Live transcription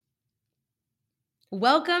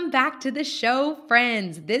Welcome back to the show,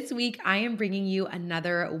 friends. This week, I am bringing you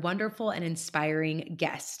another wonderful and inspiring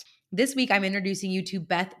guest. This week, I'm introducing you to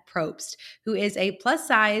Beth Probst, who is a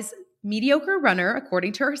plus-size mediocre runner,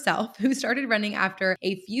 according to herself, who started running after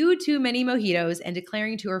a few too many mojitos and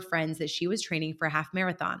declaring to her friends that she was training for a half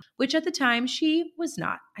marathon, which at the time she was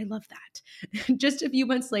not. I love that. Just a few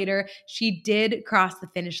months later, she did cross the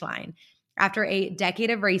finish line. After a decade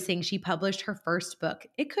of racing, she published her first book,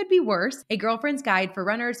 It Could Be Worse, A Girlfriend's Guide for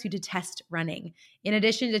Runners Who Detest Running. In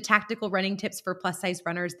addition to tactical running tips for plus-size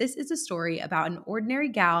runners, this is a story about an ordinary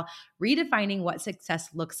gal redefining what success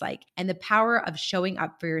looks like and the power of showing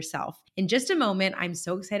up for yourself. In just a moment, I'm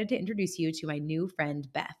so excited to introduce you to my new friend,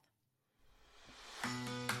 Beth.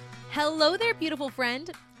 Hello there, beautiful friend.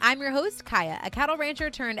 I'm your host, Kaya, a cattle rancher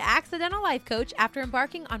turned accidental life coach after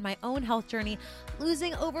embarking on my own health journey,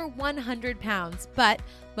 losing over 100 pounds, but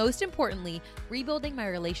most importantly, rebuilding my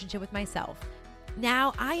relationship with myself.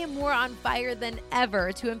 Now I am more on fire than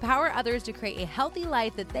ever to empower others to create a healthy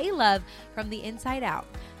life that they love from the inside out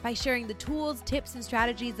by sharing the tools, tips, and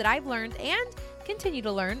strategies that I've learned and continue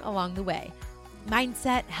to learn along the way.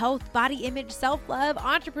 Mindset, health, body image, self-love,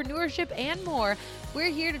 entrepreneurship, and more. We're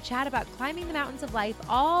here to chat about climbing the mountains of life,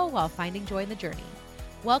 all while finding joy in the journey.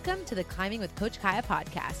 Welcome to the Climbing with Coach Kaya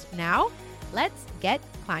podcast. Now, let's get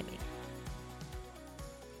climbing.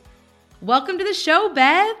 Welcome to the show,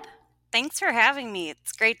 Beth. Thanks for having me.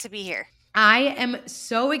 It's great to be here. I am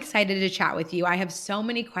so excited to chat with you. I have so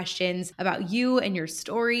many questions about you and your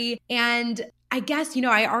story. And I guess,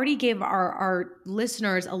 I already gave our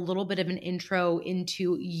listeners a little bit of an intro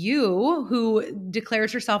into you, who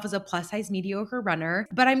declares herself as a plus-size mediocre runner.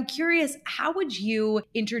 But I'm curious, how would you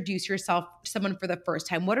introduce yourself to someone for the first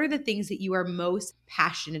time? What are the things that you are most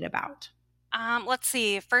passionate about? Let's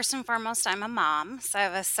see. First and foremost, I'm a mom. So I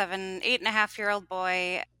have a 8.5-year-old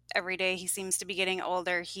boy. Every day he seems to be getting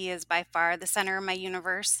older. He is by far the center of my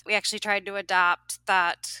universe. We actually tried to adopt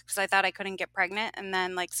that because I thought I couldn't get pregnant. And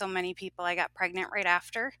then, like so many people, I got pregnant right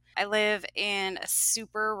after. I live in a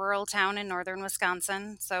super rural town in northern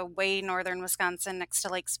Wisconsin. So way northern Wisconsin, next to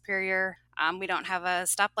Lake Superior. We don't have a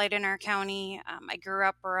stoplight in our county. I grew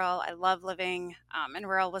up rural. I love living in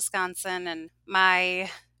rural Wisconsin. And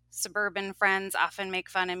my suburban friends often make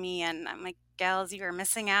fun of me. And I'm like, gals, you are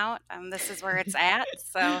missing out. This is where it's at.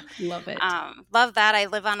 So Love it. Love that. I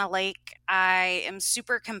live on a lake. I am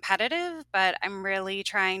super competitive, but I'm really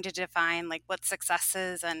trying to define like what success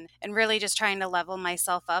is and really just trying to level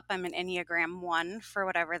myself up. I'm an Enneagram 1 for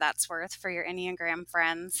whatever that's worth for your Enneagram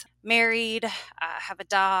friends. Married, have a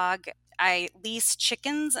dog. I lease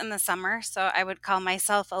chickens in the summer, so I would call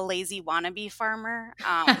myself a lazy wannabe farmer.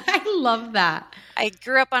 I love that. I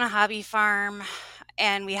grew up on a hobby farm.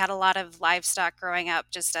 And we had a lot of livestock growing up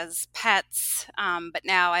just as pets. But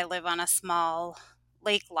now I live on a small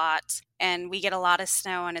lake lot and we get a lot of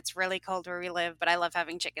snow and it's really cold where we live. But I love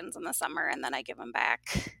having chickens in the summer and then I give them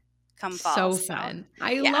back come fall. So fun.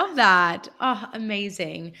 I love that. Oh,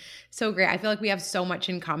 amazing. So great. I feel like we have so much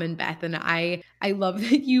in common, Beth. And I love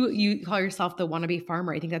that you call yourself the wannabe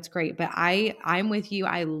farmer. I think that's great. But I'm with you.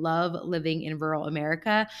 I love living in rural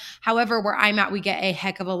America. However, where I'm at, we get a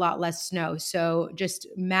heck of a lot less snow. So just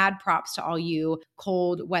mad props to all you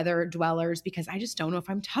cold weather dwellers, because I just don't know if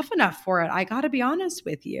I'm tough enough for it. I got to be honest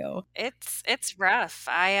with you. It's rough.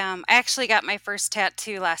 I actually got my first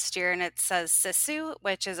tattoo last year and it says Sisu,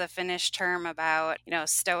 which is a Finnish term about,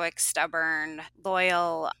 stoic, stubborn,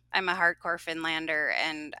 loyal. I'm a hardcore Finlander,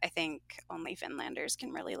 and I think only Finlanders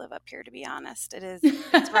can really live up here, to be honest.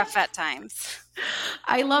 It's rough at times.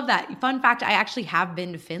 I love that. Fun fact, I actually have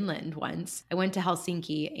been to Finland once. I went to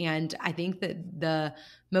Helsinki, and I think that the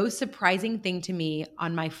most surprising thing to me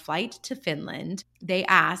on my flight to Finland, they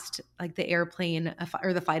asked, like the airplane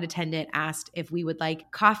or the flight attendant asked if we would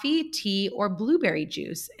like coffee, tea, or blueberry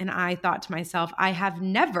juice. And I thought to myself, I have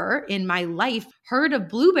never in my life heard of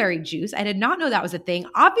blueberry juice. I did not know that was a thing.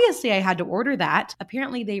 Obviously, I had to order that.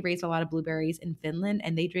 Apparently, they raise a lot of blueberries in Finland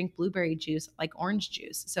and they drink blueberry juice like orange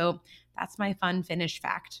juice. So that's my fun Finnish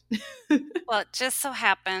fact. Well, it just so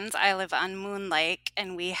happens I live on Moon Lake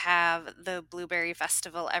and we have the Blueberry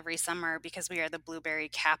Festival every summer because we are the blueberry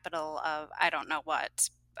capital of I don't know what.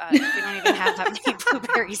 We don't even have that many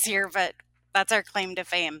blueberries here, but that's our claim to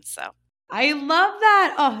fame. So I love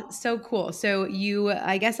that. Oh, so cool. So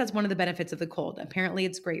I guess that's one of the benefits of the cold. Apparently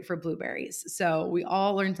it's great for blueberries. So we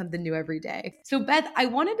all learn something new every day. So Beth, I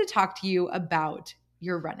wanted to talk to you about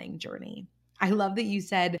your running journey. I love that you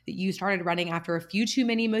said that you started running after a few too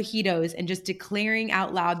many mojitos and just declaring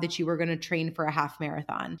out loud that you were going to train for a half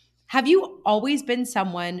marathon. Have you always been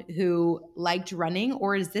someone who liked running,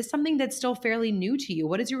 or is this something that's still fairly new to you?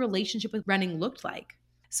 What has your relationship with running looked like?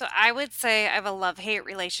 So I would say I have a love-hate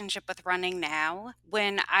relationship with running now.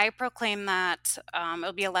 When I proclaimed that,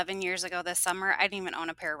 it'll be 11 years ago this summer, I didn't even own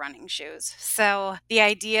a pair of running shoes. So the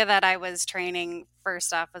idea that I was training,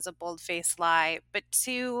 first off, was a bold-faced lie. But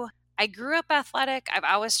two, I grew up athletic. I've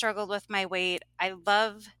always struggled with my weight. I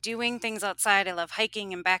love doing things outside. I love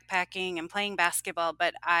hiking and backpacking and playing basketball,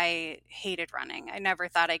 but I hated running. I never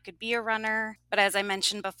thought I could be a runner. But as I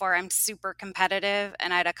mentioned before, I'm super competitive.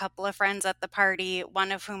 And I had a couple of friends at the party,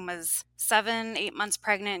 one of whom was 7, 8 months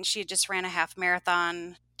pregnant, and she had just ran a half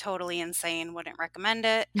marathon. Totally insane, wouldn't recommend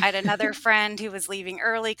it. I had another friend who was leaving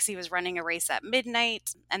early because he was running a race at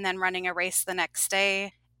midnight and then running a race the next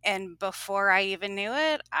day. And before I even knew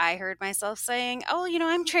it, I heard myself saying, "Oh,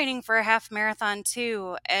 I'm training for a half marathon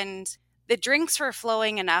too." And the drinks were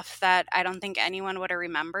flowing enough that I don't think anyone would have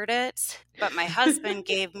remembered it. But my husband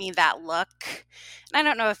gave me that look. And I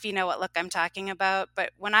don't know if you know what look I'm talking about, but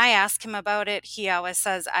when I ask him about it, he always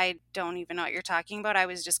says, "I don't even know what you're talking about. I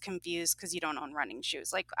was just confused because you don't own running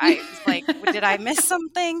shoes." Like, I was like, did I miss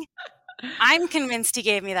something? I'm convinced he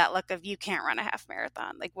gave me that look of, "You can't run a half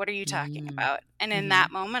marathon. Like, what are you talking Mm, about?" And in that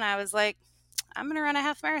mhm. moment, I was like, "I'm going to run a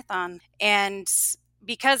half marathon." And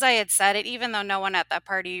because I had said it, even though no one at that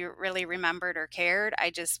party really remembered or cared,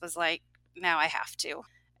 I just was like, now I have to.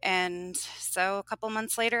 And so a couple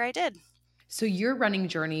months later, I did. So your running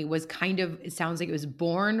journey was kind of, it sounds like it was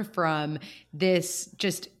born from this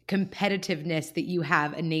just competitiveness that you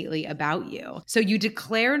have innately about you. So you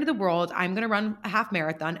declare into the world, I'm going to run a half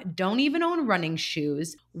marathon, don't even own running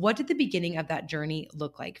shoes. What did the beginning of that journey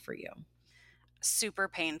look like for you? Super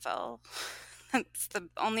painful. That's the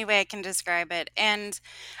only way I can describe it. And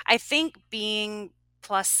I think being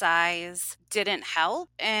plus size didn't help.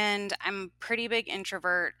 And I'm a pretty big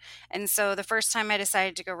introvert. And so the first time I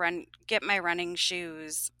decided to go get my running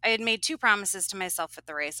shoes, I had made two promises to myself at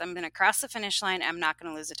the race. I'm going to cross the finish line. I'm not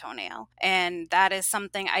going to lose a toenail. And that is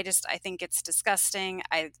something I think it's disgusting.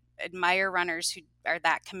 I admire runners who are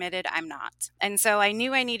that committed. I'm not. And so I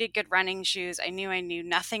knew I needed good running shoes. I knew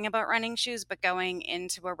nothing about running shoes, but going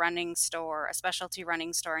into a running store, a specialty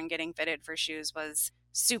running store, and getting fitted for shoes was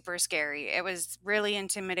super scary. It was really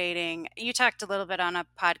intimidating. You talked a little bit on a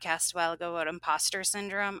podcast a while ago about imposter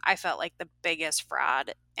syndrome. I felt like the biggest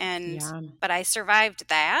fraud. Yeah. But I survived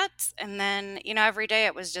that. And then, every day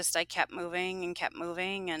it was just I kept moving and kept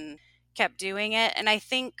moving and kept doing it. And I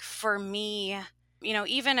think for me,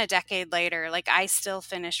 even a decade later, like I still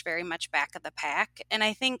finish very much back of the pack. And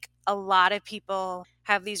I think a lot of people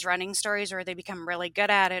have these running stories where they become really good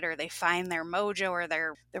at it or they find their mojo or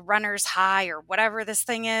the runner's high or whatever this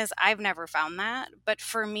thing is. I've never found that. But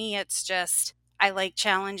for me, it's just I like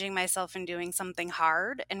challenging myself and doing something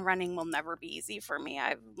hard, and running will never be easy for me.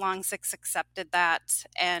 I've long since accepted that.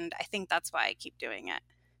 And I think that's why I keep doing it.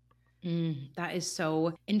 That is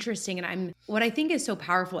so interesting. And what I think is so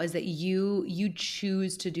powerful is that you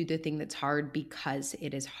choose to do the thing that's hard because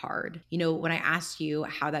it is hard. When I asked you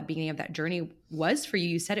how that beginning of that journey was for you,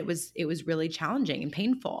 you said it was really challenging and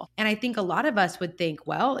painful. And I think a lot of us would think,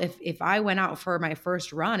 well, if I went out for my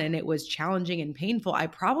first run and it was challenging and painful, I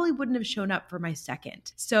probably wouldn't have shown up for my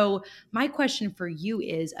second. So my question for you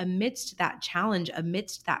is, amidst that challenge,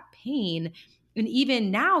 amidst that pain, and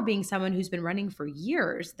even now being someone who's been running for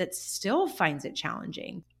years that still finds it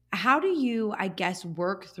challenging, how do you, I guess,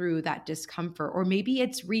 work through that discomfort? Or maybe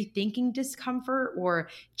it's rethinking discomfort or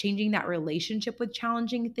changing that relationship with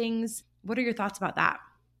challenging things. What are your thoughts about that?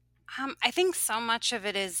 I think so much of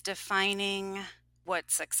it is defining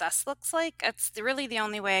what success looks like. It's really the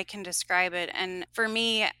only way I can describe it. And for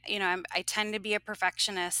me, I tend to be a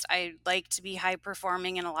perfectionist. I like to be high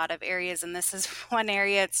performing in a lot of areas, and this is one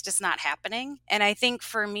area it's just not happening. And I think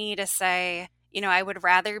for me to say, I would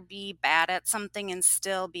rather be bad at something and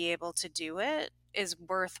still be able to do it is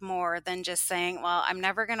worth more than just saying, well, I'm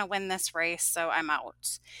never going to win this race, so I'm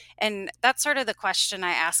out. And that's sort of the question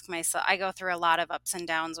I ask myself. I go through a lot of ups and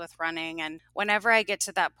downs with running. And whenever I get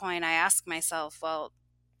to that point, I ask myself, well,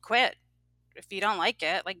 quit. If you don't like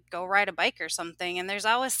it, like go ride a bike or something. And there's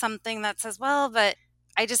always something that says, well, but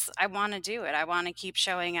I want to do it. I want to keep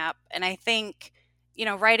showing up. And I think,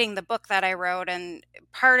 writing the book that I wrote, and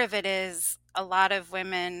part of it is a lot of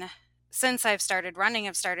women since I've started running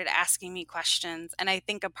have started asking me questions. And I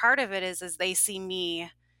think a part of it is they see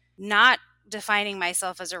me not defining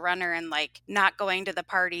myself as a runner and like not going to the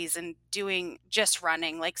parties and doing just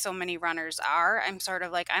running like so many runners are. I'm sort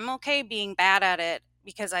of like, I'm okay being bad at it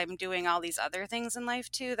because I'm doing all these other things in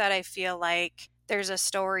life too that I feel like there's a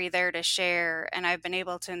story there to share. And I've been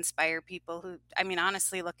able to inspire people who, I mean,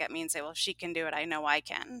 honestly look at me and say, well, if she can do it, I know I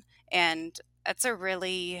can. And that's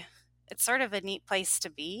it's sort of a neat place to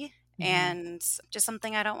be, Mhm. and just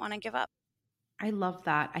something I don't want to give up. I love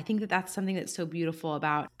that. I think that that's something that's so beautiful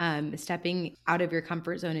about stepping out of your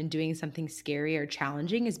comfort zone and doing something scary or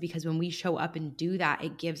challenging, is because when we show up and do that,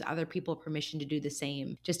 it gives other people permission to do the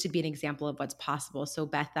same, just to be an example of what's possible. So,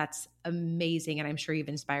 Beth, that's amazing. And I'm sure you've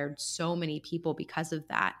inspired so many people because of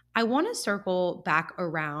that. I want to circle back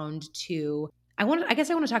around to, I guess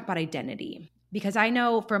I want to talk about identity, because I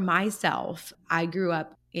know for myself, I grew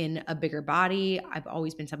up in a bigger body. I've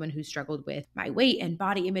always been someone who struggled with my weight and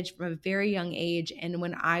body image from a very young age. And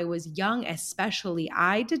when I was young, especially,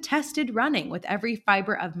 I detested running with every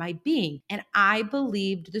fiber of my being. And I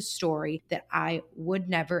believed the story that I would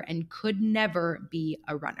never and could never be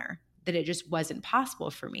a runner, that it just wasn't possible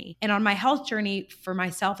for me. And on my health journey for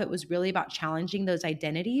myself, it was really about challenging those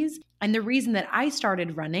identities. And the reason that I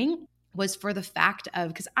started running was for the fact of,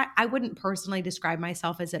 because I wouldn't personally describe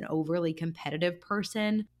myself as an overly competitive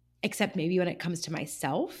person, except maybe when it comes to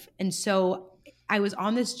myself. And so I was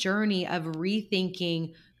on this journey of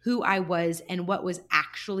rethinking who I was and what was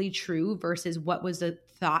actually true versus what was a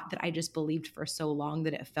thought that I just believed for so long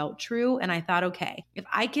that it felt true. And I thought, okay, if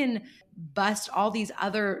I can bust all these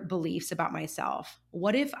other beliefs about myself,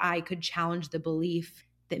 what if I could challenge the belief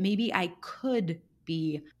that maybe I could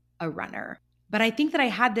be a runner? But I think that I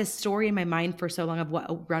had this story in my mind for so long of what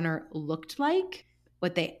a runner looked like,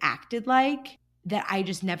 what they acted like, that I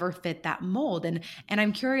just never fit that mold. And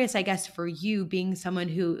I'm curious, I guess, for you, being someone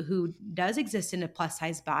who does exist in a plus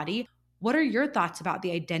size body, what are your thoughts about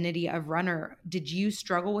the identity of runner? Did you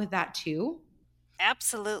struggle with that too?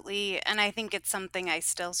 Absolutely. And I think it's something I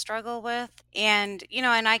still struggle with. And,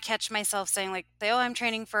 and I catch myself saying, like, oh, I'm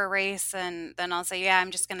training for a race. And then I'll say, yeah,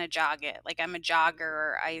 I'm just going to jog it. Like, I'm a jogger.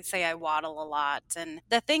 Or I say I waddle a lot. And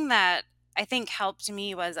the thing that I think helped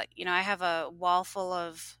me was, I have a wall full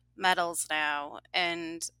of medals now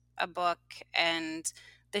and a book and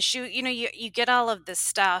the shoe. You get all of this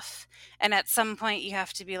stuff. And at some point, you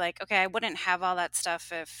have to be like, okay, I wouldn't have all that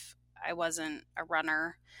stuff if I wasn't a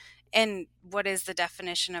runner. And what is the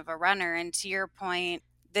definition of a runner? And to your point,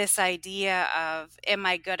 this idea of, am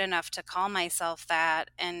I good enough to call myself that?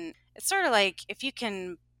 And it's sort of like, if you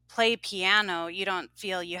can play piano, you don't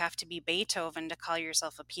feel you have to be Beethoven to call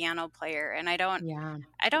yourself a piano player. And Yeah.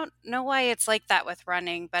 I don't know why it's like that with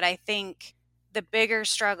running, but I think the bigger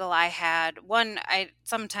struggle I had, I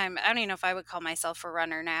don't even know if I would call myself a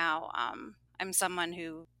runner now. I'm someone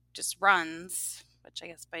who just runs, which I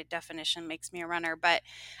guess by definition makes me a runner. But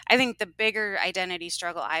I think the bigger identity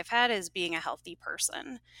struggle I've had is being a healthy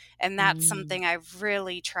person. And that's Mm, something I've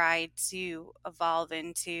really tried to evolve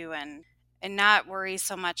into, and not worry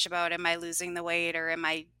so much about, am I losing the weight, or am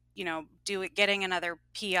I, getting another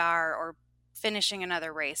PR or finishing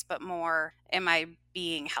another race, but more, am I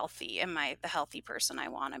being healthy? Am I the healthy person I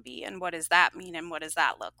want to be? And what does that mean? And what does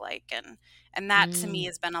that look like? And that to me mm.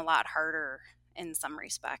 has been a lot harder in some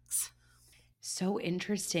respects. So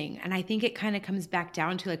interesting. And I think it kind of comes back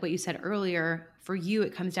down to like what you said earlier. For you,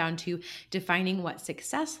 it comes down to defining what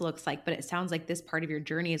success looks like. But it sounds like this part of your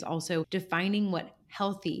journey is also defining what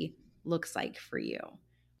healthy looks like for you.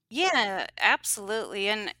 Yeah, absolutely.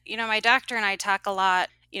 And my doctor and I talk a lot.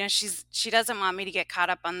 She doesn't want me to get caught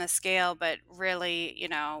up on the scale, but really,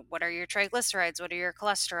 what are your triglycerides? What are your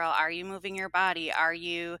cholesterol? Are you moving your body? Are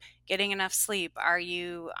you getting enough sleep? Are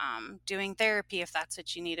you doing therapy if that's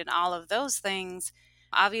what you need? And all of those things.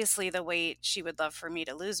 Obviously, the weight, she would love for me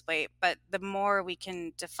to lose weight, but the more we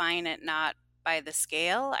can define it not by the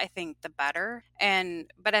scale, I think the better.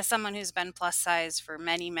 But as someone who's been plus size for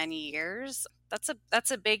many, many years,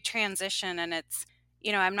 that's a big transition. And it's,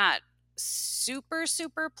 I'm not super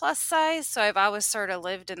super plus size, so I've always sort of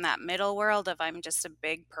lived in that middle world of, I'm just a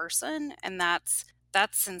big person, and that's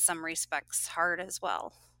in some respects hard as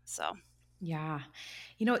well. So Yeah.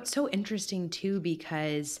 It's so interesting too,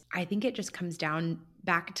 because I think it just comes down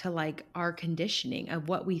back to like our conditioning of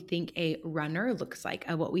what we think a runner looks like,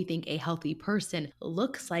 of what we think a healthy person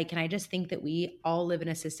looks like. And I just think that we all live in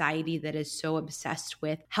a society that is so obsessed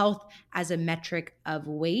with health as a metric of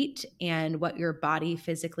weight and what your body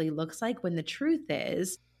physically looks like, when the truth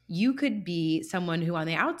is, you could be someone who on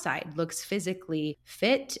the outside looks physically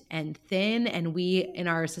fit and thin. And we in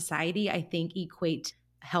our society, I think, equate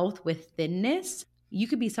health with thinness. You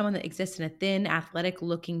could be someone that exists in a thin, athletic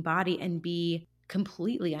looking body and be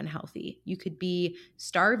completely unhealthy. You could be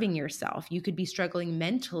starving yourself. You could be struggling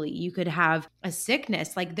mentally. You could have a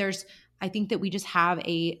sickness. I think that we just have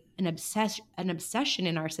an obsession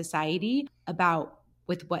in our society about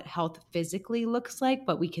with what health physically looks like,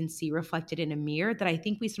 what we can see reflected in a mirror, that I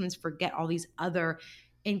think we sometimes forget all these other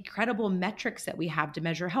incredible metrics that we have to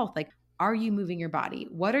measure health. Like, are you moving your body?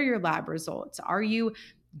 What are your lab results? Are you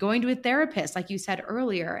going to a therapist, like you said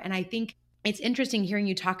earlier? And I think it's interesting hearing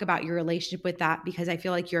you talk about your relationship with that, because I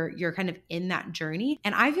feel like you're kind of in that journey.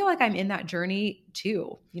 And I feel like I'm in that journey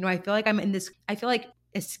too. I feel like I feel like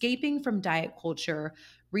escaping from diet culture,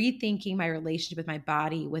 rethinking my relationship with my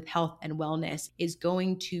body, with health and wellness, is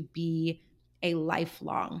going to be a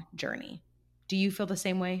lifelong journey. Do you feel the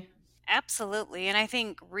same way? Absolutely. And I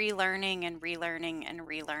think relearning and relearning and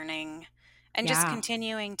relearning and just Yeah.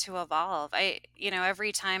 continuing to evolve.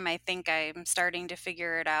 Every time I think I'm starting to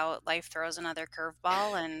figure it out, life throws another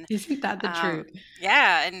curveball. And Isn't that the truth?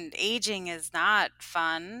 yeah, and aging is not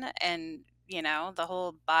fun. And, the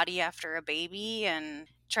whole body after a baby and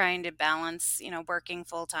trying to balance, working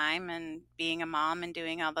full time and being a mom and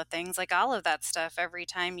doing all the things, like all of that stuff. Every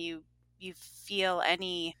time you feel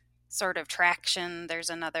any sort of traction, there's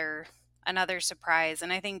another surprise.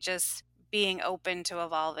 And I think just being open to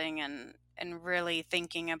evolving and really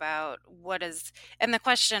thinking about what is, and the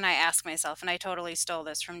question I ask myself, and I totally stole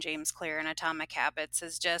this from James Clear in Atomic Habits,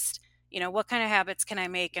 is just, what kind of habits can I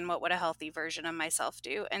make and what would a healthy version of myself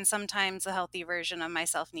do? And sometimes the healthy version of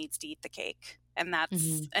myself needs to eat the cake,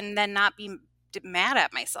 Mhm. and then not be mad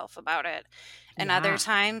at myself about it. And other Yeah.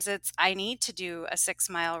 times it's, I need to do a 6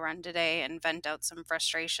 mile run today and vent out some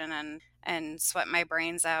frustration and sweat my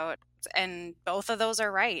brains out. And both of those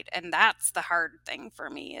are right. And that's the hard thing for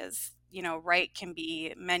me is, right can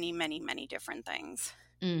be many, many, many different things.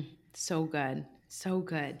 So good. So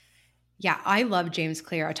good. Yeah, I love James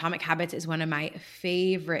Clear. Atomic Habits is one of my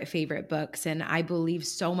favorite books. And I believe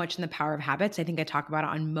so much in the power of habits. I think I talk about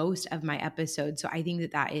it on most of my episodes. So I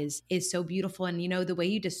think that is so beautiful. And the way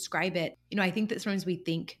you describe it, I think that sometimes we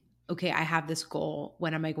think, okay, I have this goal.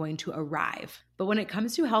 When am I going to arrive? But when it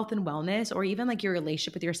comes to health and wellness, or even like your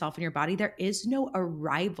relationship with yourself and your body, there is no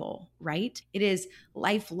arrival, right? It is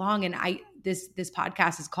lifelong. And this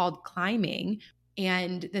podcast is called Climbing.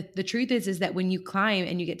 And the truth is that when you climb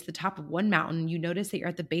and you get to the top of one mountain, you notice that you're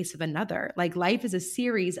at the base of another. Like, life is a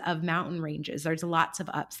series of mountain ranges. There's lots of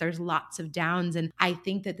ups, there's lots of downs. And I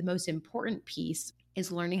think that the most important piece is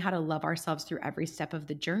learning how to love ourselves through every step of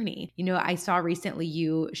the journey. I saw recently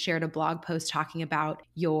you shared a blog post talking about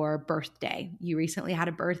your birthday. You recently had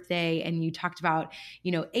a birthday and you talked about,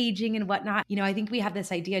 aging and whatnot. I think we have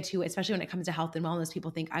this idea too, especially when it comes to health and wellness.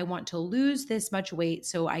 People think, I want to lose this much weight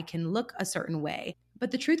so I can look a certain way. But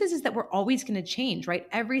the truth is that we're always going to change, right?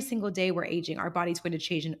 Every single day we're aging, our body's going to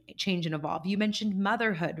change and evolve. You mentioned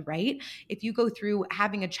motherhood, right? If you go through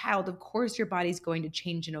having a child, of course your body's going to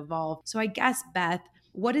change and evolve. So I guess, Beth,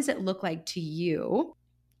 what does it look like to you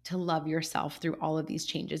to love yourself through all of these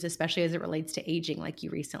changes, especially as it relates to aging, like you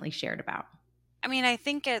recently shared about? I mean, I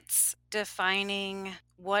think it's defining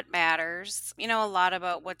what matters, a lot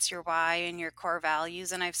about what's your why and your core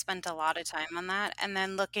values. And I've spent a lot of time on that. And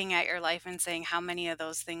then looking at your life and saying how many of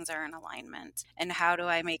those things are in alignment and how do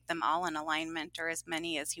I make them all in alignment, or as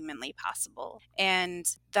many as humanly possible. And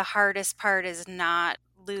the hardest part is not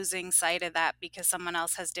losing sight of that because someone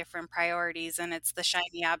else has different priorities and it's the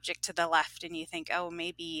shiny object to the left. And you think, oh,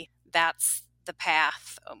 maybe that's the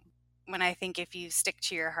path. When I think if you stick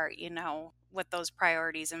to your heart, you know what those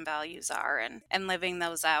priorities and values are, and living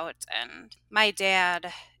those out. And my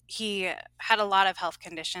dad, he had a lot of health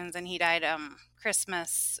conditions and he died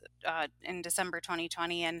Christmas in December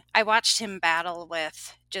 2020. And I watched him battle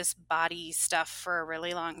with just body stuff for a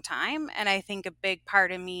really long time. And I think a big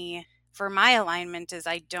part of me for my alignment is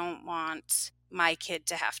I don't want my kid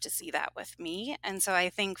to have to see that with me. And so I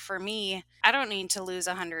think for me, I don't need to lose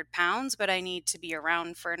 100 pounds, but I need to be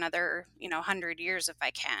around for another, 100 years if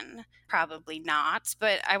I can. Probably not,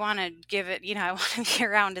 but I want to give it, I want to be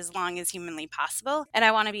around as long as humanly possible. And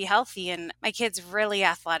I want to be healthy. And my kid's really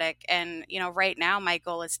athletic. And, right now my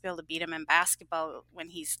goal is to be able to beat him in basketball when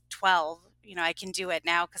he's 12. I can do it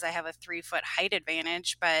now because I have a 3-foot height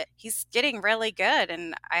advantage, but he's getting really good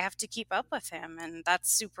and I have to keep up with him. And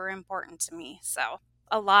that's super important to me. So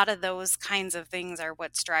a lot of those kinds of things are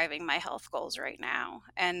what's driving my health goals right now.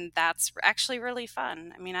 And that's actually really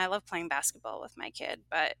fun. I mean, I love playing basketball with my kid,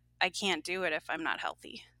 but I can't do it if I'm not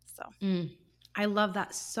healthy. So. I love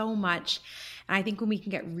that so much. And I think when we can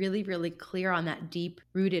get really, really clear on that deep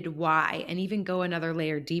rooted why, and even go another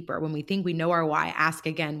layer deeper, when we think we know our why, ask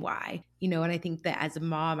again why, and I think that as a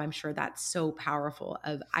mom, I'm sure that's so powerful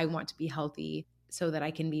of, I want to be healthy so that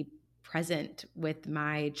I can be present with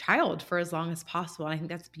my child for as long as possible. And I think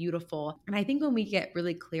that's beautiful. And I think when we get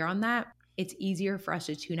really clear on that, it's easier for us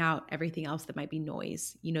to tune out everything else that might be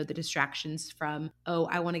noise, the distractions from, oh,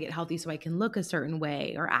 I want to get healthy so I can look a certain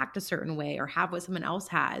way or act a certain way or have what someone else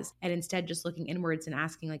has. And instead just looking inwards and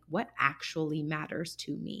asking like, what actually matters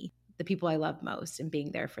to me, the people I love most, and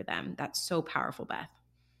being there for them. That's so powerful, Beth.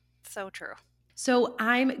 So true. So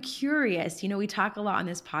I'm curious, we talk a lot on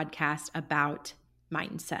this podcast about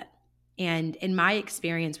mindset. And in my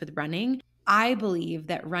experience with running, I believe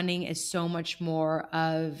that running is so much more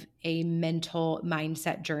of a mental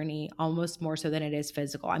mindset journey, almost more so than it is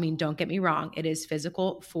physical. I mean, don't get me wrong, it is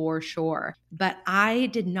physical for sure. But I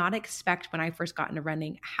did not expect when I first got into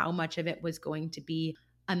running how much of it was going to be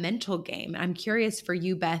a mental game. I'm curious for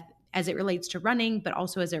you, Beth, as it relates to running, but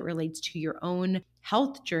also as it relates to your own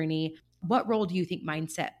health journey, what role do you think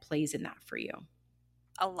mindset plays in that for you?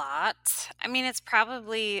 A lot. I mean, it's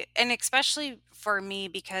probably, and especially for me,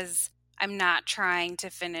 because I'm not trying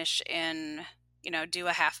to finish in, do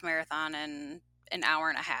a half marathon in an hour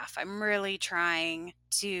and a half. I'm really trying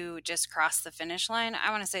to just cross the finish line.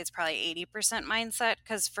 I want to say it's probably 80% mindset,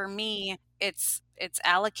 because for me, it's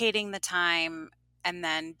allocating the time and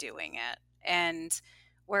then doing it. And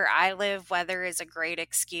where I live, weather is a great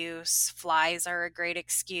excuse. Flies are a great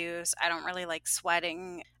excuse. I don't really like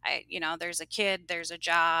sweating. There's a kid, there's a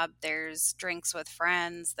job, there's drinks with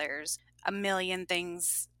friends, there's a million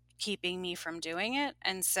things keeping me from doing it.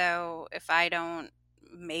 And so if I don't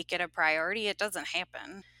make it a priority, it doesn't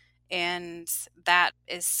happen. And that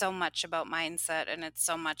is so much about mindset, and it's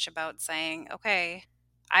so much about saying, okay,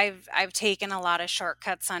 I've taken a lot of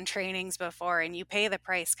shortcuts on trainings before, and you pay the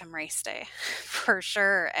price come race day for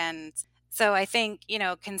sure. And so I think,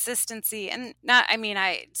 consistency, and not, I mean,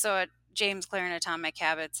 James Clear and Atomic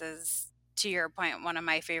Habits is, to your point, one of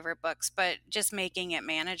my favorite books, but just making it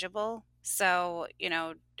manageable. So,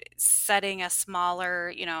 setting a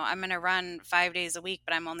smaller, I'm going to run 5 days a week,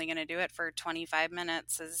 but I'm only going to do it for 25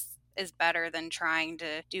 minutes is better than trying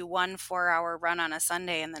to do 1 4-hour run on a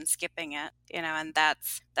Sunday and then skipping it, and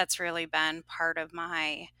that's really been part of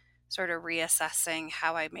my sort of reassessing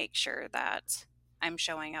how I make sure that I'm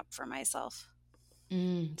showing up for myself.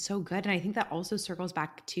 So good. And I think that also circles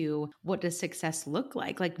back to, what does success look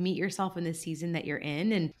like? Like, meet yourself in the season that you're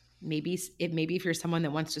in. And maybe if you're someone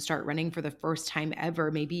that wants to start running for the first time ever,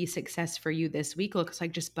 maybe success for you this week looks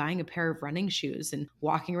like just buying a pair of running shoes and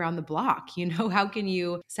walking around the block. How can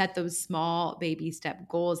you set those small baby step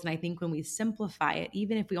goals? And I think when we simplify it,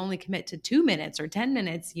 even if we only commit to 2 minutes or 10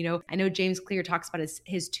 minutes, I know James Clear talks about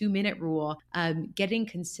his 2-minute rule. Getting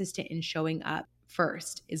consistent and showing up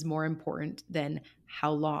first is more important than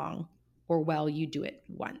how long or well you do it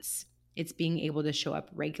once. It's being able to show up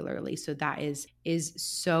regularly. So that is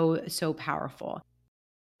so, so powerful.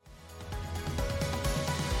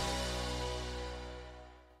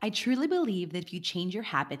 I truly believe that if you change your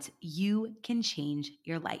habits, you can change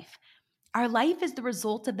your life. Our life is the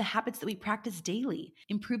result of the habits that we practice daily.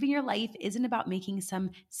 Improving your life isn't about making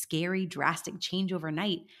some scary, drastic change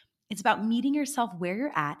overnight. It's about meeting yourself where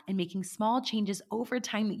you're at and making small changes over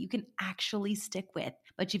time that you can actually stick with.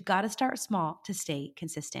 But you've got to start small to stay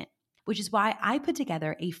consistent, which is why I put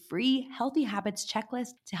together a free Healthy Habits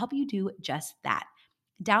checklist to help you do just that.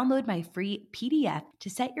 Download my free PDF to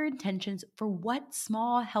set your intentions for what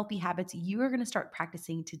small healthy habits you are going to start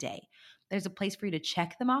practicing today. There's a place for you to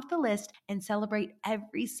check them off the list and celebrate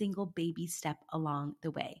every single baby step along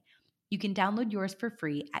the way. You can download yours for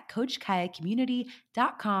free at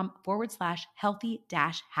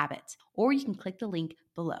coachkayacommunity.com/healthy-habits, or you can click the link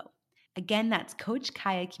below. Again, that's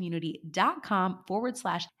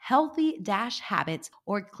coachkayacommunity.com/healthy-habits,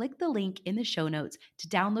 or click the link in the show notes to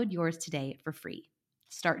download yours today for free.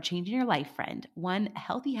 Start changing your life, friend, one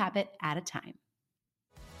healthy habit at a time.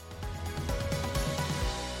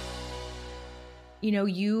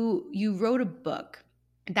 You wrote a book.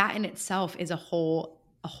 That in itself is a whole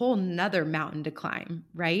nother mountain to climb,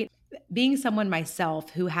 right? Being someone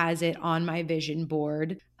myself who has it on my vision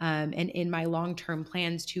board and in my long-term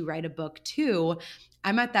plans to write a book too,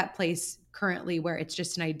 I'm at that place currently where it's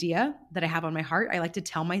just an idea that I have on my heart. I like to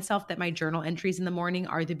tell myself that my journal entries in the morning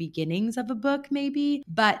are the beginnings of a book maybe,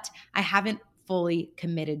 but I haven't fully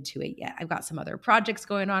committed to it yet. I've got some other projects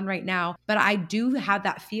going on right now, but I do have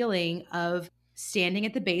that feeling of standing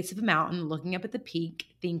at the base of a mountain, looking up at the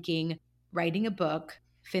peak, thinking, writing a book,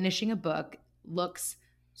 finishing a book looks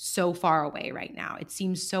so far away right now. It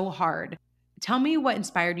seems so hard. Tell me what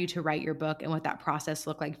inspired you to write your book and what that process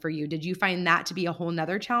looked like for you. Did you find that to be a whole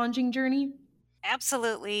nother challenging journey?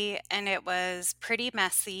 Absolutely. And it was pretty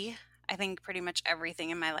messy. I think pretty much everything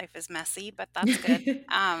in my life is messy, but that's good.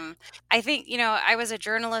 I think, I was a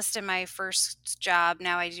journalist in my first job.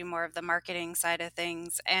 Now I do more of the marketing side of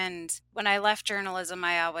things. And when I left journalism,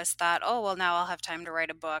 I always thought, oh, well, now I'll have time to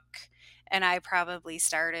write a book. And I probably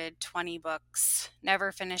started 20 books,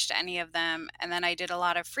 never finished any of them. And then I did a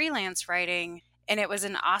lot of freelance writing. And it was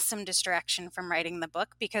an awesome distraction from writing the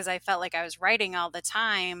book because I felt like I was writing all the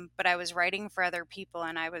time, but I was writing for other people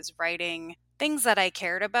and I was writing things that I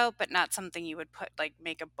cared about, but not something you would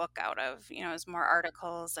make a book out of. It was more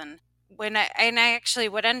articles. And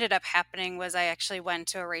what ended up happening was I actually went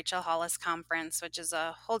to a Rachel Hollis conference, which is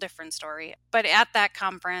a whole different story. But at that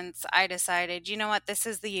conference, I decided, you know what, this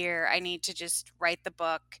is the year I need to just write the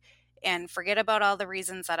book and forget about all the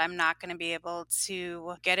reasons that I'm not going to be able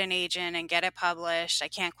to get an agent and get it published. I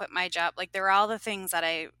can't quit my job. Like, there were all the things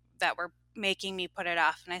that were making me put it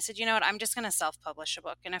off. And I said, you know what, I'm just going to self-publish a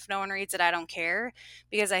book. And if no one reads it, I don't care,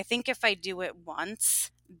 because I think if I do it once,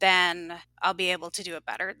 then I'll be able to do it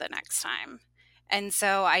better the next time. And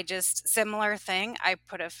so similar thing, I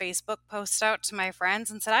put a Facebook post out to my friends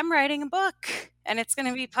and said, I'm writing a book and it's going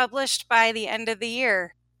to be published by the end of the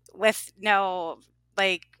year, with no,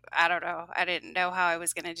 I don't know. I didn't know how I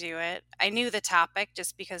was going to do it. I knew the topic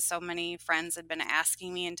just because so many friends had been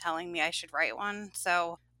asking me and telling me I should write one.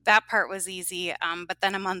 So that part was easy. But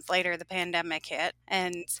then a month later, the pandemic hit.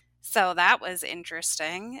 And so that was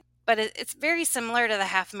interesting. But it's very similar to the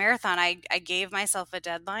half marathon. I gave myself a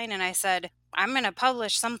deadline and I said, I'm going to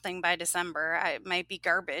publish something by December. It might be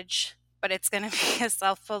garbage, but it's going to be a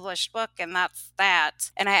self-published book, and that's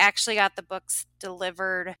that. And I actually got the books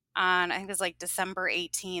delivered on, I think it was like December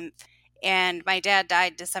 18th, and my dad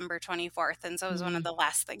died December 24th, and so it was one of the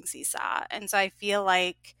last things he saw. And so I feel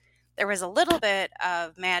like there was a little bit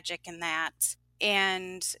of magic in that,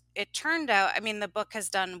 and it turned out, the book has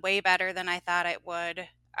done way better than I thought it would.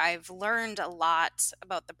 I've learned a lot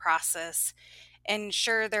about the process. And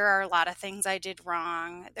sure, there are a lot of things I did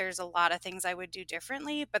wrong. There's a lot of things I would do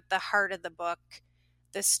differently, but the heart of the book,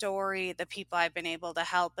 the story, the people I've been able to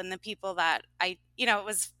help, and the people that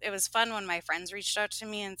it was fun when my friends reached out to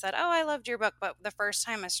me and said, oh, I loved your book. But the first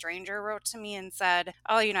time a stranger wrote to me and said,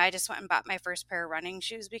 oh, I just went and bought my first pair of running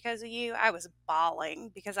shoes because of you, I was bawling,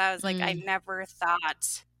 because I was like, I never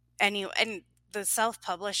thought and the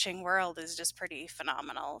self-publishing world is just pretty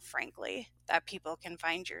phenomenal, frankly, that people can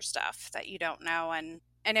find your stuff that you don't know. And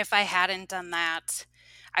if I hadn't done that,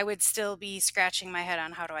 I would still be scratching my head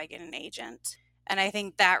on how do I get an agent. And I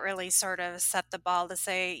think that really sort of set the ball to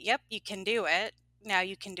say, yep, you can do it. Now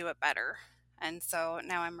you can do it better. And so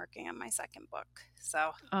now I'm working on my second book.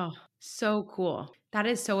 So, oh, so cool. That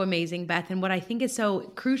is so amazing, Beth. And what I think is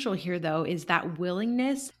so crucial here, though, is that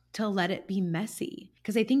willingness to let it be messy.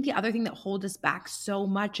 Because I think the other thing that holds us back so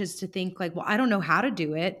much is to think like, well, I don't know how to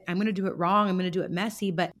do it. I'm going to do it wrong. I'm going to do it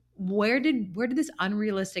messy. But where did this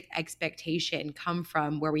unrealistic expectation come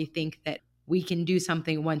from, where we think that we can do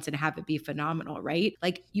something once and have it be phenomenal, right?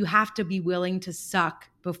 Like, you have to be willing to suck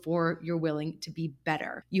before you're willing to be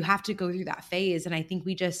better. You have to go through that phase. And I think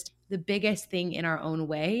the biggest thing in our own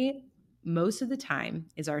way most of the time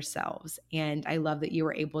is ourselves. And I love that you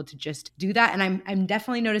were able to just do that. And I'm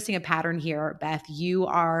definitely noticing a pattern here, Beth. You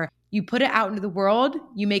put it out into the world,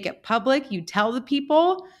 you make it public, you tell the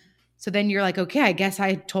people. So then you're like, okay, I guess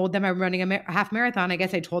I told them I'm running a half marathon. I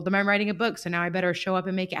guess I told them I'm writing a book. So now I better show up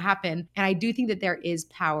and make it happen. And I do think that there is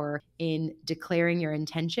power in declaring your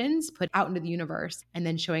intentions, put out into the universe, and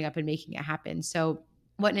then showing up and making it happen. So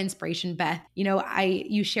what an inspiration, Beth.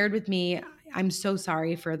 You shared with me, I'm so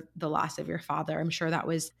sorry for the loss of your father. I'm sure that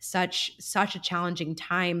was such a challenging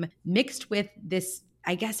time, mixed with this,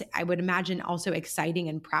 I guess I would imagine, also exciting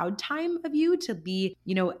and proud time of you to be,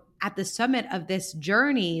 at the summit of this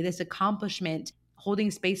journey, this accomplishment,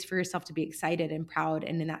 holding space for yourself to be excited and proud.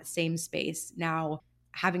 And in that same space, now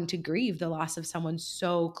having to grieve the loss of someone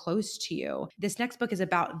so close to you. This next book is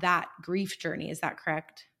about that grief journey. Is that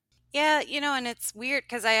correct? yeah, and it's weird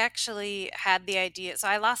because I actually had the idea. So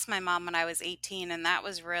I lost my mom when I was 18, and that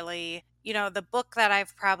was really, the book that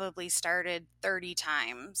I've probably started 30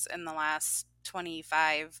 times in the last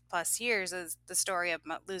 25 plus years is the story of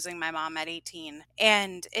losing my mom at 18.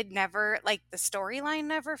 And it never, the storyline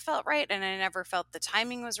never felt right. And I never felt the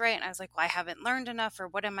timing was right. And I was like, well, I haven't learned enough, or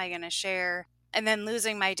what am I going to share? And then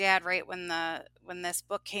losing my dad right when this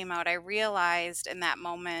book came out, I realized in that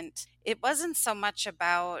moment, it wasn't so much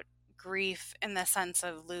about grief in the sense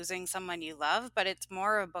of losing someone you love, but it's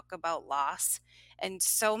more a book about loss. And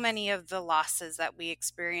so many of the losses that we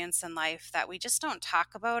experience in life that we just don't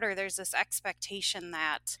talk about, or there's this expectation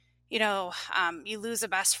that, you lose a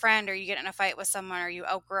best friend, or you get in a fight with someone, or you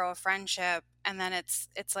outgrow a friendship, and then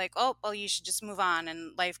it's like, oh, well, you should just move on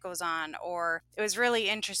and life goes on. Or it was really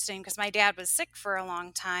interesting because my dad was sick for a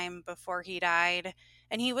long time before he died,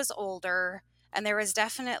 and he was older, and there was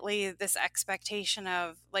definitely this expectation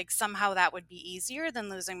of like somehow that would be easier than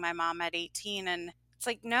losing my mom at 18. And it's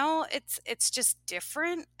like, no, it's just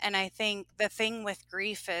different. And I think the thing with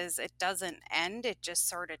grief is it doesn't end, it just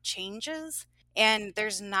sort of changes. And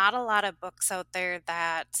there's not a lot of books out there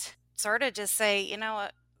that sort of just say, you know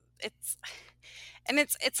what, it's and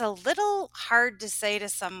it's a little hard to say to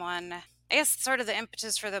someone. I guess sort of the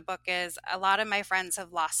impetus for the book is a lot of my friends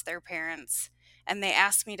have lost their parents, and they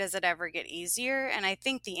ask me, does it ever get easier? And I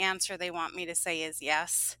think the answer they want me to say is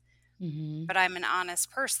yes, Hmm. but I'm an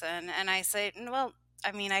honest person, and I say, well,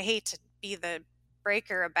 I mean, I hate to be the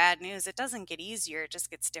breaker of bad news. It doesn't get easier, it just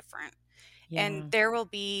gets different. And Yeah. there will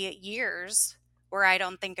be years where I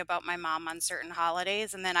don't think about my mom on certain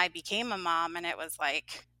holidays, and then I became a mom, and it was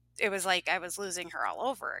like I was losing her all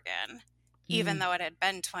over again, even Mm. though it had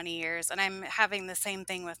been 20 years. And I'm having the same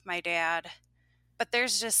thing with my dad. But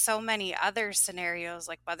there's just so many other scenarios,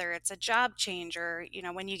 like whether it's a job change, or,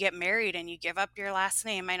 when you get married and you give up your last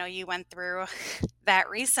name. I know you went through that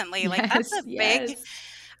recently. Like, that's Yes, a big, yes.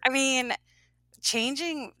 I mean,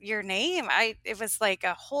 changing your name, it was like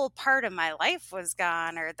a whole part of my life was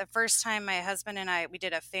gone. Or the first time my husband and I, we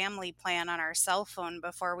did a family plan on our cell phone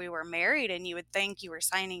before we were married, and you would think you were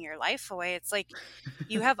signing your life away. It's like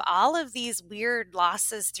you have all of these weird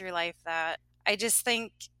losses through life that I just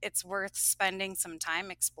think it's worth spending some time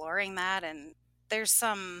exploring that. And there's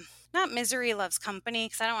some, not misery loves company,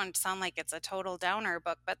 because I don't want it to sound like it's a total downer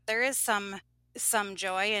book, but there is some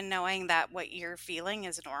joy in knowing that what you're feeling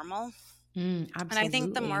is normal. And I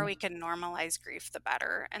think the more Absolutely. we can normalize grief, the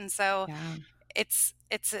better. And so Yeah. it's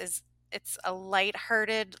a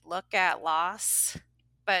lighthearted look at loss,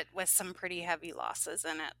 but with some pretty heavy losses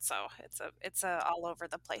in it. So it's a all over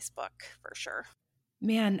the place book for sure.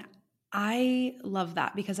 Man, I love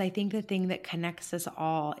that because I think the thing that connects us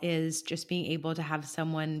all is just being able to have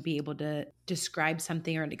someone be able to describe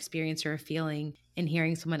something or an experience or a feeling and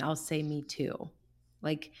hearing someone else say, me too.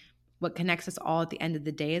 Like, what connects us all at the end of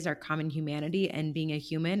the day is our common humanity, and being a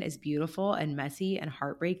human is beautiful and messy and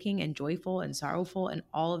heartbreaking and joyful and sorrowful and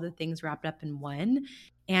all of the things wrapped up in one.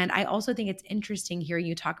 And I also think it's interesting hearing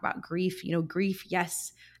you talk about grief. Grief,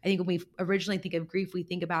 yes, I think when we originally think of grief, we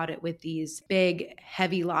think about it with these big,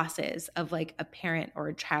 heavy losses of like a parent or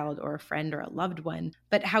a child or a friend or a loved one,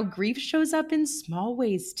 but how grief shows up in small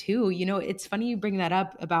ways too. It's funny you bring that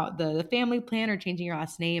up about the family plan or changing your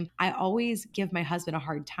last name. I always give my husband a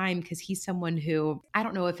hard time because he's someone who, I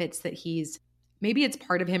don't know if it's that maybe it's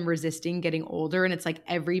part of him resisting getting older. And it's like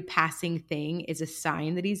every passing thing is a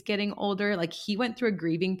sign that he's getting older. Like, he went through a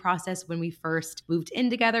grieving process when we first moved in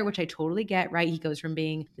together, which I totally get, right? He goes from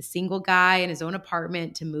being the single guy in his own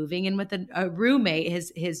apartment to moving in with a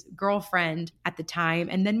roommate, his girlfriend at the time.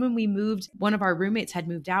 And then when we moved, one of our roommates had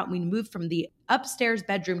moved out, and we moved from the upstairs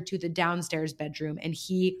bedroom to the downstairs bedroom, and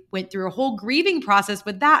he went through a whole grieving process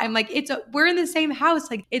with that. I'm like, we're in the same house.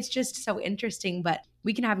 Like, it's just so interesting. But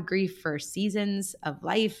we can have grief for seasons of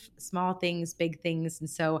life, small things, big things. And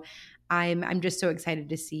so I'm just so excited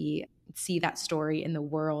to see that story in the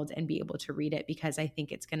world and be able to read it, because I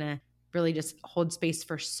think it's going to really just hold space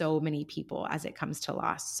for so many people as it comes to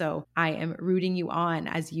loss. So I am rooting you on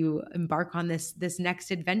as you embark on this next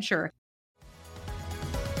adventure.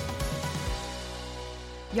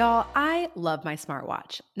 Y'all, I love my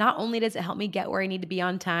smartwatch. Not only does it help me get where I need to be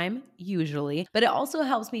on time, usually, but it also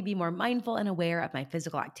helps me be more mindful and aware of my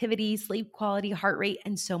physical activity, sleep quality, heart rate,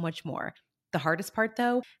 and so much more. The hardest part,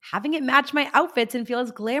 though, having it match my outfits and feel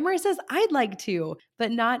as glamorous as I'd like to,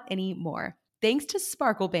 but not anymore. Thanks to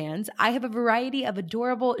Sparkle Bands, I have a variety of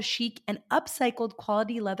adorable, chic, and upcycled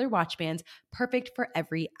quality leather watch bands perfect for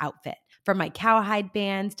every outfit. From my cowhide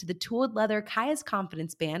bands to the tooled leather Kaya's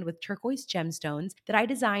Confidence band with turquoise gemstones that I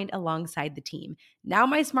designed alongside the team. Now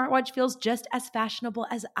my smartwatch feels just as fashionable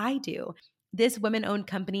as I do. This women owned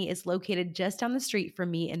company is located just down the street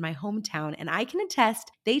from me in my hometown, and I can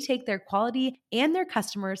attest they take their quality and their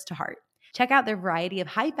customers to heart. Check out their variety of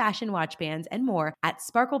high fashion watch bands and more at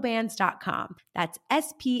sparklebands.com. That's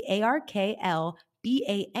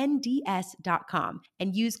SPARKLBANDS.com,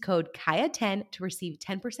 and use code KAYA10 to receive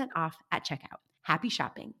 10% off at checkout. Happy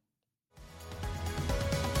shopping.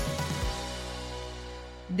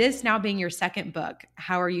 This now being your second book,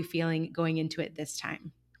 how are you feeling going into it this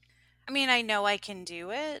time? I mean, I know I can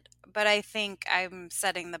do it, but I think I'm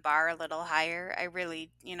setting the bar a little higher. I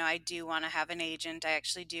really, I do want to have an agent. I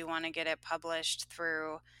actually do want to get it published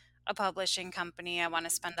through a publishing company. I want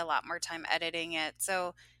to spend a lot more time editing it.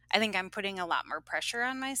 So I think I'm putting a lot more pressure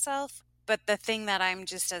on myself. But the thing that I'm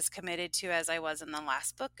just as committed to as I was in the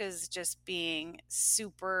last book is just being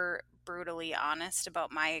super brutally honest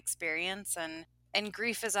about my experience. And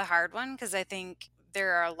grief is a hard one because I think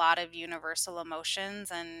there are a lot of universal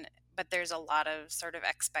emotions, and but there's a lot of sort of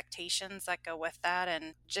expectations that go with that,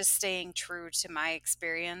 and just staying true to my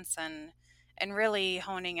experience, and really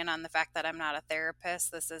honing in on the fact that I'm not a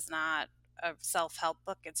therapist. This is not a self-help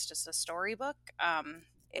book. It's just a storybook.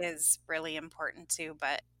 Is really important too.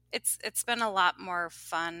 But it's been a lot more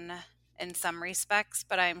fun in some respects,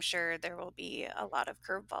 but I'm sure there will be a lot of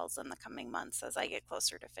curveballs in the coming months as I get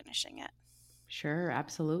closer to finishing it. Sure,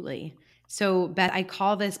 absolutely. So, Beth, I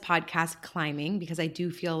call this podcast climbing because I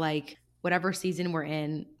do feel like whatever season we're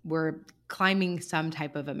in, we're climbing some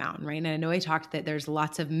type of a mountain, right? And I know I talked that there's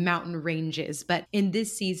lots of mountain ranges, but in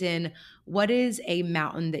this season, what is a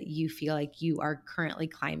mountain that you feel like you are currently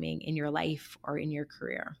climbing in your life or in your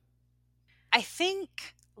career? I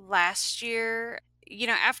think last year,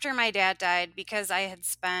 after my dad died, because I had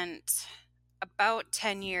spent about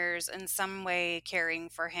 10 years in some way caring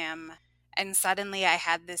for him, and suddenly I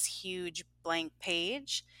had this huge blank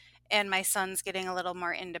page. And my son's getting a little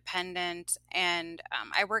more independent, and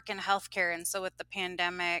I work in healthcare. And so, with the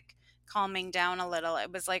pandemic calming down a little, it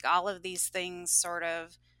was like all of these things sort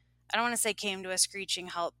of, I don't want to say came to a screeching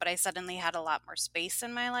halt, but I suddenly had a lot more space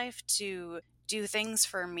in my life to do things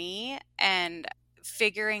for me. And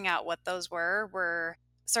figuring out what those were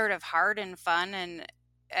sort of hard and fun. And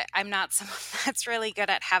I'm not someone that's really good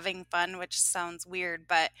at having fun, which sounds weird,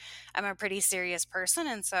 but I'm a pretty serious person.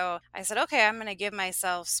 And so I said, okay, I'm going to give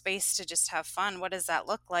myself space to just have fun. What does that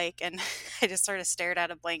look like? And I just sort of stared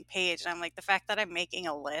at a blank page. And I'm like, the fact that I'm making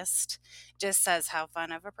a list just says how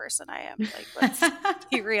fun of a person I am. Like, let's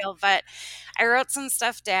be real. But I wrote some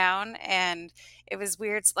stuff down, and it was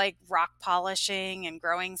weird. It's like rock polishing and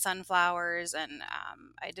growing sunflowers. And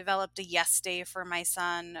I developed a yes day for my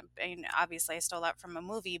son. And obviously, I stole that from a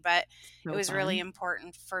movie, but it So was really fun.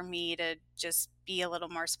 important for me to just be a little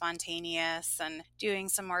more spontaneous and doing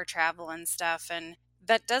some more travel and stuff. And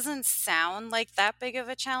that doesn't sound like that big of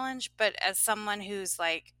a challenge, but as someone who's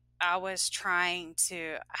like, I was trying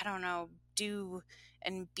to, I don't know, do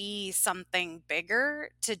and be something bigger,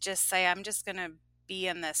 to just say, I'm just going to be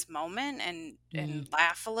in this moment and Mhm.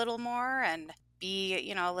 laugh a little more and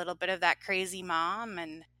be, a little bit of that crazy mom,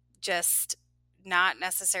 and just not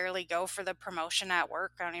necessarily go for the promotion at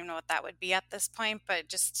work. I don't even know what that would be at this point, but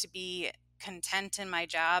just to be content in my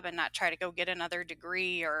job and not try to go get another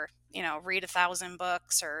degree, or, read 1,000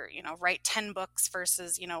 books, or, write 10 books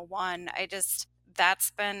versus, one.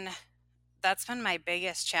 That's been my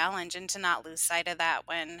biggest challenge, and to not lose sight of that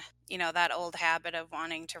when, that old habit of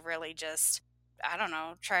wanting to really just, I don't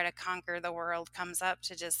know, try to conquer the world comes up,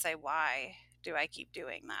 to just say, why do I keep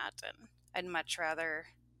doing that? And I'd much rather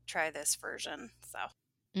try this version.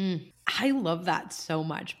 So, I love that so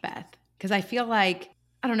much, Beth, because I feel like,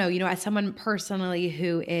 I don't know, as someone personally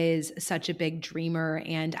who is such a big dreamer,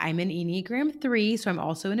 and I'm an Enneagram 3, so I'm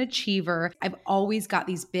also an achiever, I've always got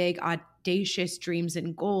these big, audacious dreams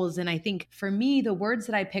and goals. And I think for me, the words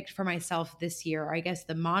that I picked for myself this year, or I guess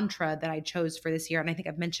the mantra that I chose for this year, and I think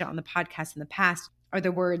I've mentioned it on the podcast in the past, are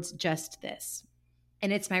the words just this.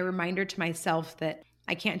 And it's my reminder to myself that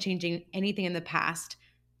I can't change anything in the past.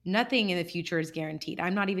 Nothing in the future is guaranteed.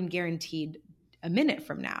 I'm not even guaranteed a minute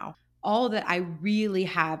from now. All that I really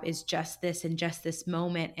have is just this and just this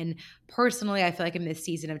moment. And personally, I feel like I'm in this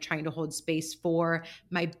season of trying to hold space for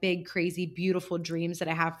my big, crazy, beautiful dreams that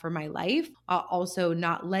I have for my life. Also,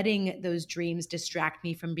 not letting those dreams distract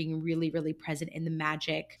me from being really, really present in the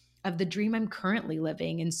magic of the dream I'm currently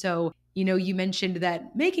living. And so, you mentioned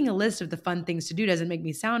that making a list of the fun things to do doesn't make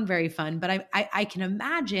me sound very fun, but I can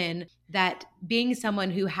imagine that being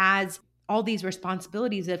someone who has all these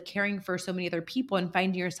responsibilities of caring for so many other people and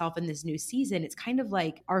finding yourself in this new season, it's kind of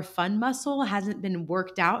like our fun muscle hasn't been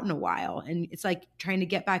worked out in a while. And it's like trying to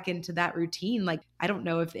get back into that routine. Like, I don't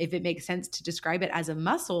know if it makes sense to describe it as a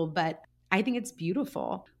muscle, but I think it's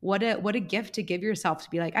beautiful. What a gift to give yourself, to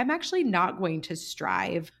be like, I'm actually not going to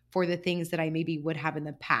strive for the things that I maybe would have in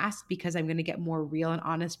the past, because I'm going to get more real and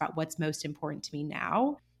honest about what's most important to me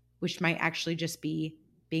now, which might actually just be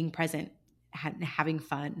being present, having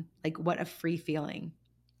fun. Like, what a free feeling.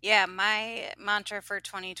 yeah, my mantra for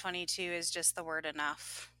 2022 is just the word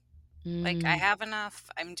enough. Like, I Mm, have enough,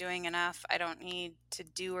 I'm doing enough, I don't need to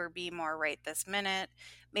do or be more right this minute.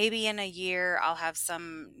 Maybe in a year I'll have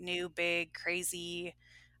some new, big, crazy,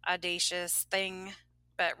 audacious thing,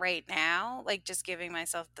 But right now, like just giving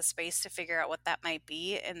myself the space to figure out what that might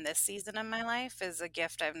be in this season of my life is a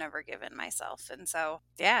gift I've never given myself. And so,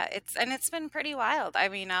 yeah, it's been pretty wild. I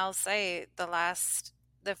mean, I'll say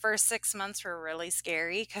the first 6 months were really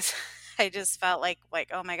scary because I just felt like,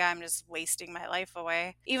 oh my God, I'm just wasting my life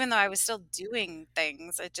away. Even though I was still doing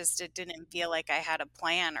things, it didn't feel like I had a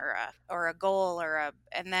plan or a goal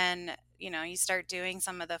and then, you start doing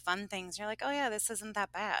some of the fun things. You're like, oh yeah, this isn't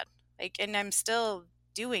that bad. Like, and I'm still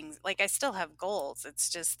doing, like, I still have goals. It's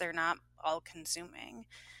just they're not all consuming.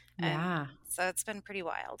 And Yeah. so it's been pretty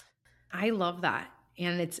wild. I love that.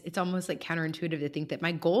 And it's almost like counterintuitive to think that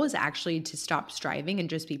my goal is actually to stop striving and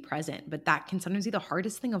just be present, but that can sometimes be the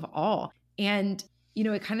hardest thing of all. And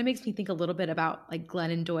it kind of makes me think a little bit about like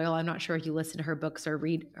Glennon Doyle. I'm not sure if you listen to her books or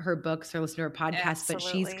read her books or listen to her podcast, but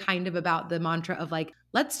she's Absolutely. kind of about the mantra of like,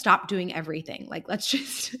 let's stop doing everything. Like, let's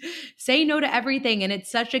just say no to everything. And it's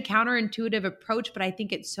such a counterintuitive approach, but I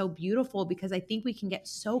think it's so beautiful because I think we can get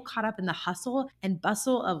so caught up in the hustle and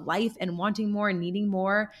bustle of life and wanting more and needing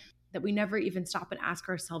more that we never even stop and ask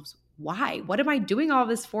ourselves, why? What am I doing all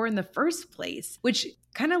this for in the first place? Which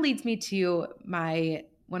kind of leads me to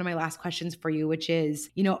one of my last questions for you, which is,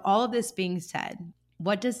 all of this being said,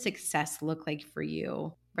 what does success look like for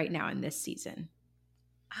you right now in this season?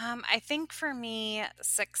 I think for me,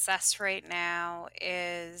 success right now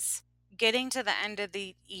is getting to the end of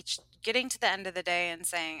the day and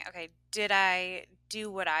saying, okay, did I do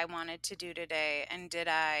what I wanted to do today? And did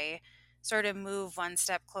I sort of move one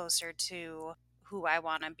step closer to who I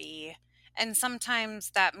want to be? And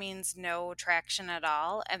sometimes that means no traction at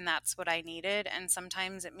all, and that's what I needed. And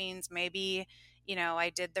sometimes it means maybe,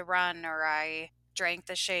 I did the run, or I drank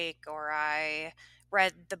the shake, or I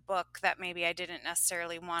read the book that maybe I didn't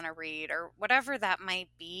necessarily want to read, or whatever that might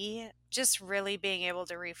be. Just really being able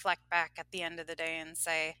to reflect back at the end of the day and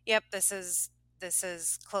say, yep, this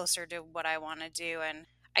is closer to what I want to do. And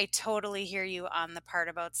I totally hear you on the part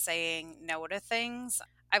about saying no to things.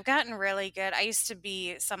 I've gotten really good. I used to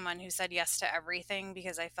be someone who said yes to everything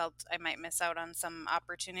because I felt I might miss out on some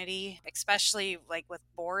opportunity, especially like with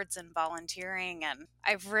boards and volunteering. And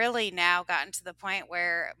I've really now gotten to the point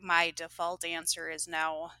where my default answer is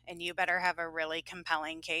no. And you better have a really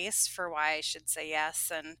compelling case for why I should say yes.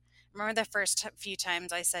 And I remember the first few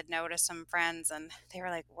times I said no to some friends, and they were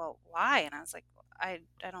like, well, why? And I was like, I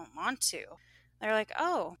don't want to. They're like,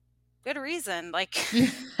 oh, good reason. Like,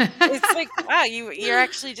 it's like, wow, you're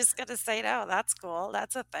actually just gonna say no. That's cool.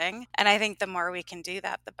 That's a thing. And I think the more we can do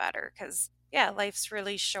that, the better. Because yeah, life's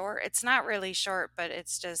really short. It's not really short, but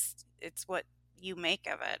it's what you make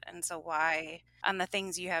of it. And so why on the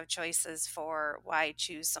things you have choices for, why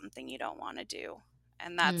choose something you don't want to do?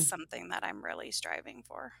 And that's something that I'm really striving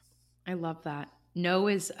for. I love that. No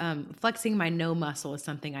is flexing my no muscle is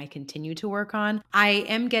something I continue to work on. I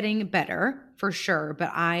am getting better for sure,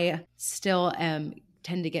 but I still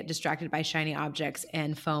tend to get distracted by shiny objects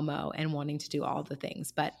and FOMO and wanting to do all the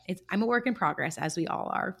things. But I'm a work in progress, as we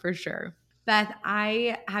all are, for sure. Beth,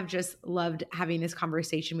 I have just loved having this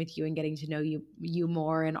conversation with you and getting to know you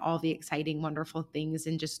more and all the exciting, wonderful things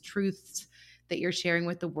and just truths that you're sharing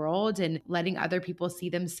with the world and letting other people see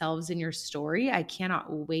themselves in your story. I cannot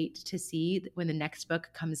wait to see when the next book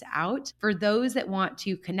comes out. For those that want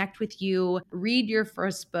to connect with you, read your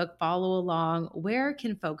first book, follow along, where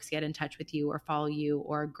can folks get in touch with you or follow you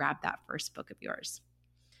or grab that first book of yours?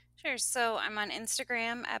 Sure. So I'm on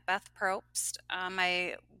Instagram at Beth Probst.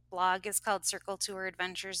 My blog is called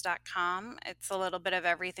circletouradventures.com. It's a little bit of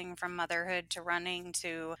everything from motherhood to running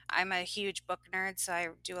to, I'm a huge book nerd, so I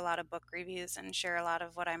do a lot of book reviews and share a lot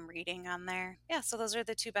of what I'm reading on there. Yeah, so those are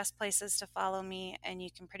the two best places to follow me, and you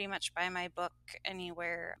can pretty much buy my book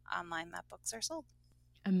anywhere online that books are sold.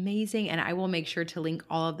 Amazing. And I will make sure to link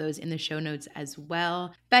all of those in the show notes as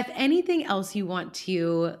well. Beth, anything else you want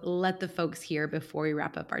to let the folks hear before we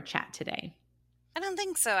wrap up our chat today? I don't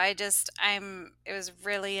think so. It was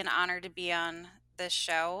really an honor to be on this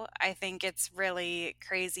show. I think it's really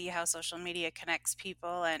crazy how social media connects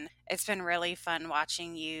people, and it's been really fun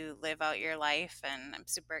watching you live out your life. And I'm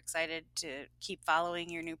super excited to keep following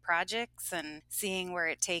your new projects and seeing where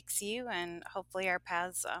it takes you. And hopefully, our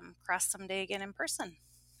paths cross someday again in person.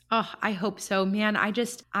 Oh, I hope so, man. I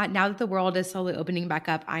just, now that the world is slowly opening back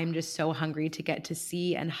up, I'm just so hungry to get to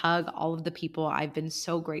see and hug all of the people I've been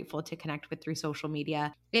so grateful to connect with through social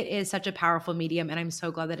media. It is such a powerful medium, and I'm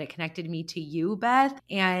so glad that it connected me to you, Beth,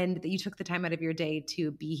 and that you took the time out of your day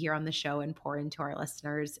to be here on the show and pour into our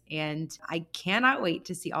listeners. And I cannot wait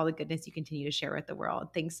to see all the goodness you continue to share with the world.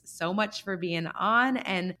 Thanks so much for being on.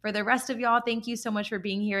 And for the rest of y'all, thank you so much for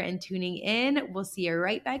being here and tuning in. We'll see you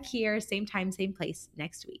right back here, same time, same place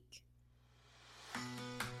next week.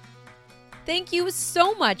 Thank you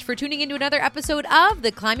so much for tuning into another episode of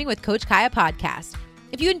the Climbing with Coach Kaya podcast.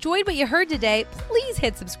 If you enjoyed what you heard today, please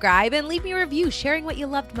hit subscribe and leave me a review sharing what you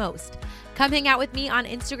loved most. Come hang out with me on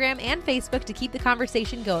Instagram and Facebook to keep the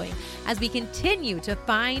conversation going as we continue to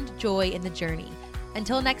find joy in the journey.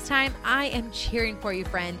 Until next time, I am cheering for you,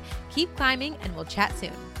 friend. Keep climbing, and we'll chat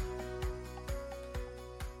soon.